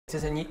这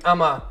是你阿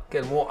妈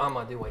跟我阿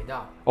妈的味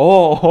道。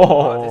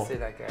哦，这是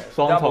那个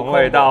双重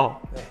味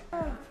道。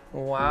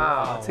对，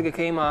哇，这个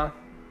可以吗？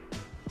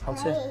好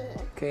吃，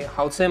可以，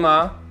好吃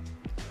吗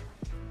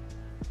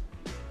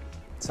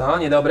？Co,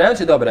 niedobre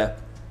czy dobre?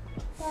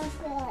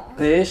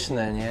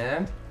 Pyszne,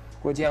 nie?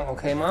 Głodzian,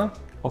 OK 吗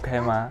 ？OK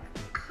吗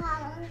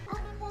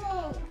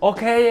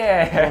？OK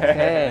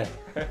耶。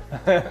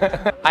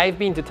I've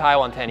been to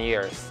Taiwan 10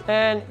 years,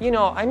 and you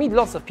know, I meet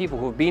lots of people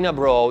who've been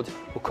abroad,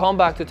 who come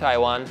back to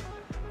Taiwan,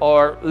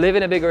 or live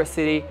in a bigger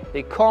city,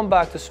 they come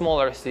back to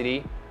smaller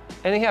city,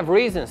 and they have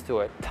reasons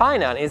to it.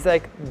 Tainan is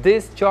like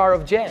this jar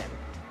of jam.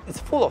 It's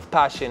full of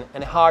passion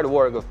and hard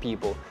work of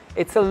people.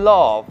 It's a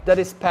love that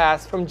is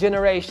passed from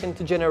generation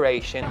to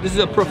generation. This is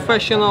a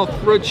professional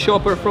fruit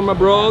shopper from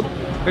abroad.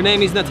 Her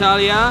name is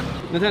Natalia.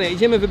 Natalia,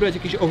 idziemy wybrać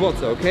jakieś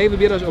owoce, ok?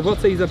 Wybierasz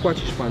owoce i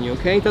zapłacisz pani,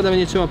 ok? Tata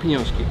będzie trzymał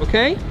pieniążki, ok?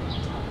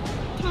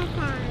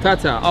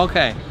 Tata, ok.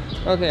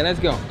 Ok,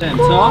 let's go.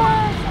 Co?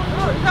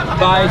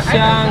 百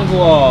香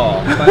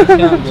果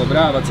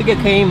，bravo. 这个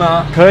可以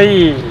吗？可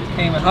以。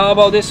可以吗？ How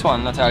about this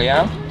one,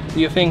 Natalia? Do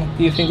you think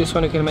this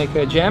one you can make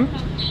a jam?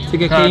 这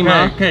个可以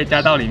吗？可以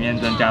加到里面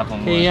增加风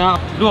味。可以啊。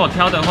如果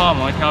挑的话，我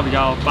们会挑比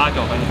较8、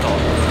9分熟。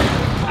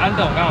安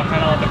总刚好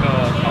看到这个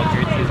小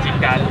橘子金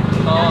柑，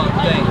哦，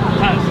对，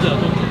它很适合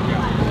做果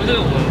酱。就是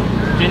我们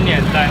今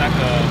年在那个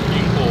英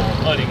国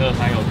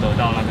2023有得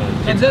到那个，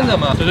真的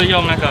吗？就是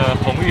用那个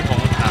红玉红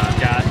茶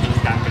加金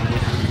柑跟威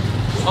士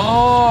忌。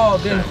哦，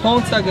跟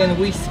红茶跟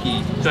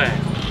whisky。对。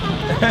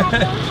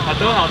好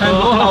多。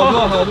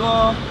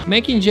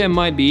Making jam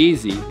might be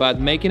easy, but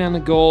making a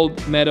gold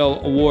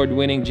medal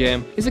award-winning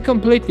jam is a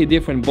completely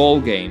different ball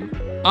game.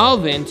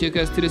 Alvin took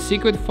us to the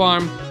secret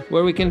farm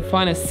where we can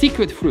find a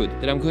secret fruit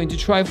that I'm going to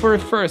try for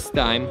the first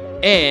time,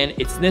 and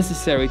it's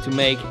necessary to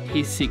make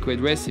his secret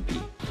recipe.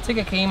 这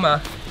个可以吗？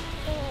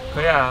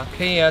可以啊，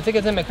可以啊，这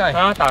个真没开。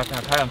啊，打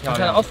开很漂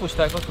亮。Otwórz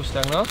tak,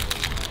 no.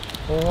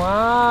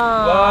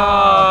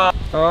 Wow.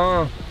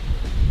 哦。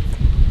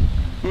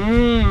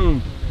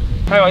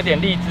它有一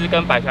点荔枝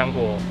跟百香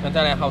果，那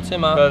当然好吃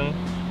吗？跟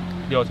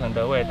柳橙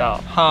的味道，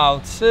好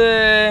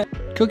吃。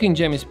Cooking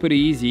jam is pretty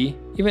easy.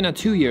 Even a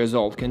 2 years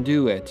old can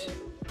do it.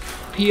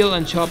 Peel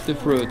and chop the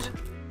fruit.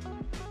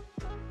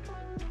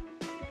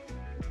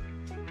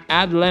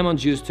 Add lemon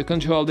juice to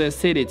control the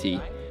acidity.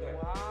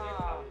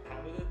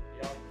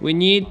 We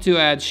need to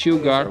add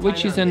sugar,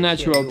 which is a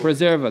natural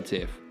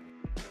preservative.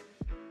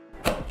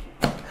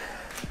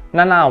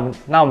 那我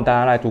们等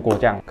下来煮果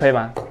酱，可以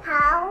吗？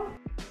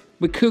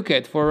 We cook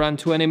it for around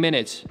 20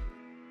 minutes.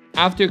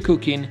 After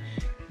cooking,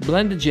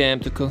 blend the jam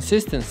to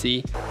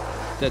consistency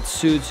that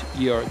suits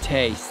your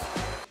taste.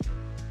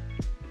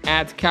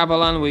 Add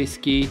Catalan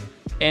whiskey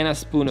and a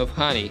spoon of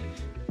honey.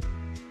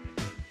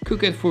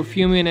 Cook it for a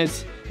few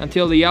minutes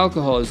until the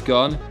alcohol is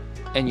gone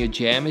and your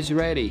jam is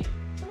ready.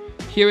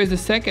 Here is the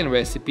second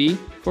recipe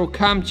for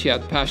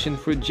Kamchat passion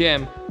fruit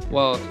jam.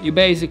 Well, you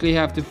basically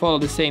have to follow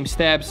the same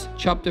steps.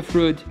 Chop the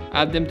fruit,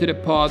 add them to the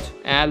pot,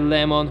 add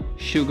lemon,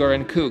 sugar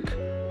and cook.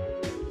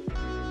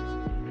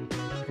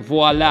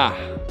 Voila!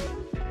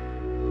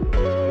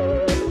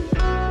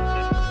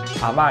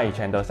 阿嬷以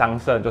前的桑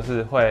葚就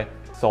是会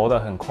熟得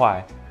很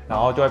快，然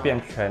后就会变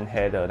全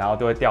黑的，然后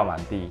就会掉满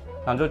地，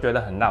然后就觉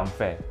得很浪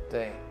费。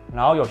对。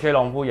然后有些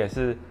农夫也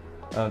是，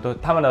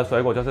他们的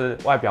水果就是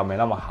外表没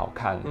那么好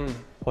看，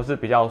或是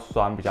比较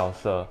酸、比较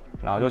涩，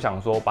然后就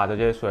想说把这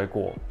些水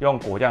果用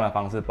果酱的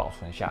方式保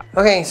存下。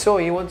OK， 所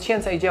以我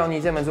现在教你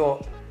怎么做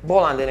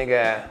波兰的那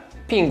个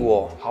苹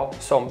果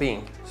松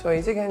饼。所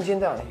以这个很简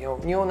单，有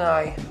牛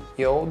奶，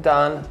有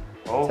蛋，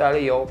这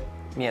里有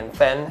面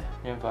粉，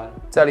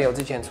这里有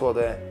之前做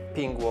的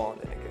苹果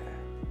的那个，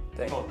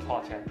对。多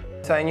少钱？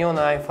在牛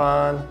奶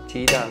放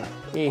鸡蛋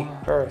，1、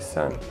2、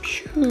3，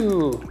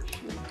咻。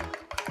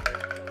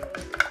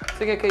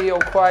这个可以有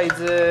筷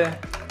子、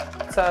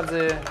叉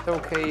子都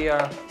可以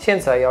啊。现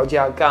在要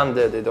加干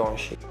的东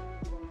西，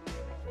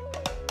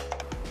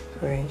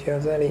所以就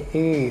这里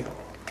1、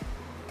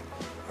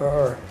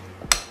2。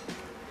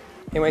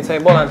因为在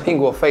波兰苹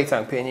果非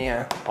常便宜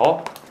啊。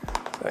哦，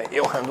对，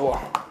有很多，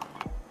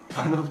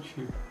搬都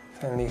去，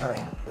很厉害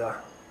的。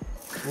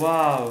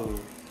哇哦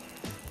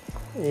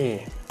！OK，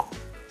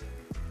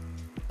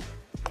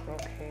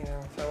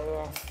 差不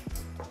多，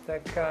大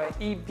概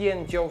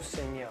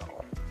190秒。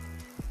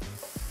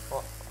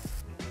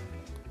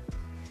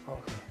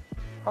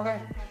OK，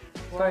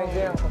 所以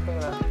这样 OK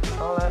了，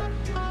好了。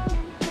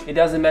It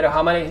doesn't matter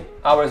how many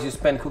hours you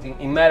spend cooking,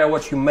 it matters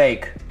what you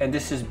make, and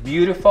this is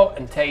beautiful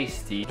and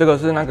tasty. 这个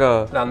是那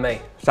个蓝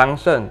莓桑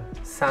葚，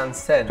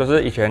就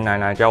是以前奶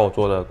奶教我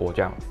做的果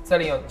酱。这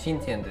里有今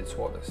天的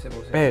做的，是不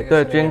是？哎，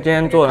对，今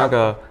天做那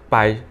个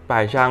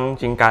百香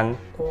金柑，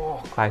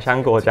百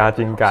香果加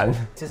金柑，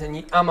这是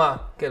你阿妈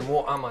跟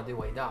我阿妈的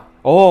味道。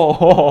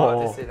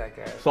哦，这是那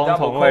个双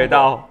重味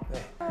道。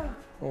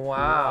对，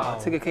哇，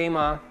这个可以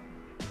吗？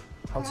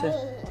好吃，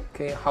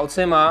可以，好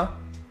吃吗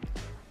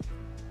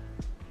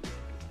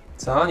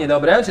？Co,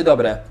 niedobre czy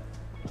dobre?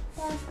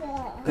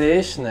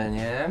 Pyszne,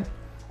 nie?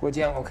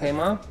 Głodzian, OK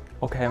吗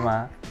 ？OK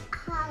吗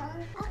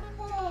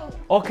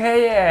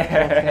OK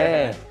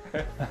耶。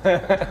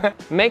Okay.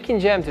 Making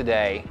jam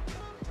today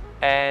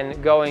and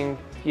going,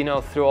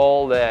 through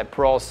all the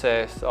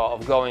process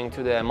of going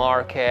to the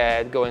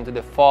market, going to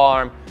the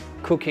farm,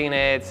 cooking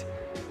it,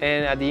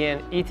 and at the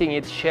end eating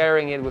it,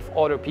 sharing it with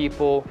other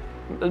people,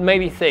 made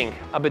me think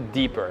a bit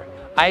deeper.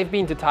 I've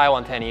been to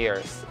Taiwan 10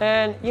 years,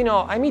 and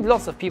I meet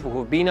lots of people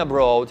who've been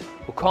abroad,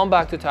 who come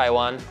back to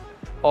Taiwan,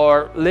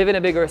 or live in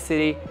a bigger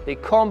city, they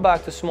come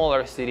back to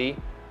smaller city,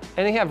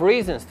 and they have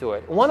reasons to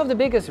it. One of the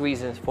biggest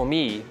reasons for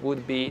me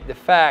would be the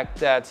fact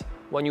that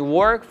when you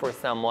work for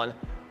someone,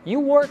 you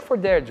work for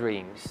their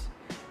dreams.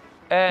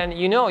 And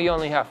you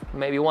only have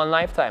maybe one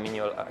lifetime in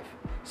your life.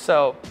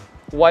 So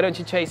why don't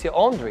you chase your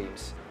own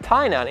dreams?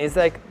 Tainan is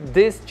like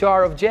this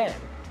jar of jam.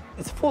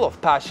 It's full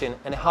of passion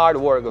and hard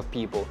work of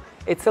people.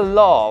 It's a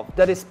love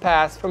that is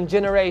passed from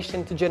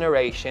generation to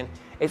generation.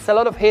 It's a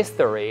lot of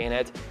history in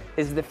it.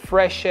 It's the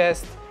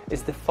freshest,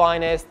 it's the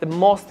finest, the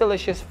most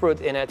delicious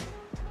fruit in it.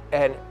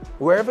 And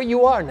wherever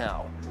you are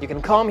now, you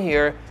can come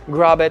here,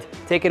 grab it,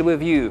 take it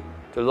with you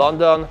to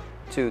London,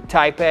 to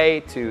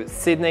Taipei, to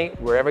Sydney,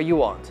 wherever you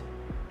want.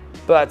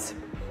 But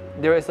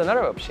there is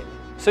another option.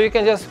 So you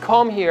can just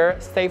come here,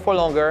 stay for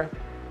longer,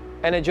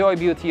 and enjoy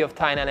beauty of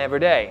Tainan every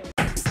day.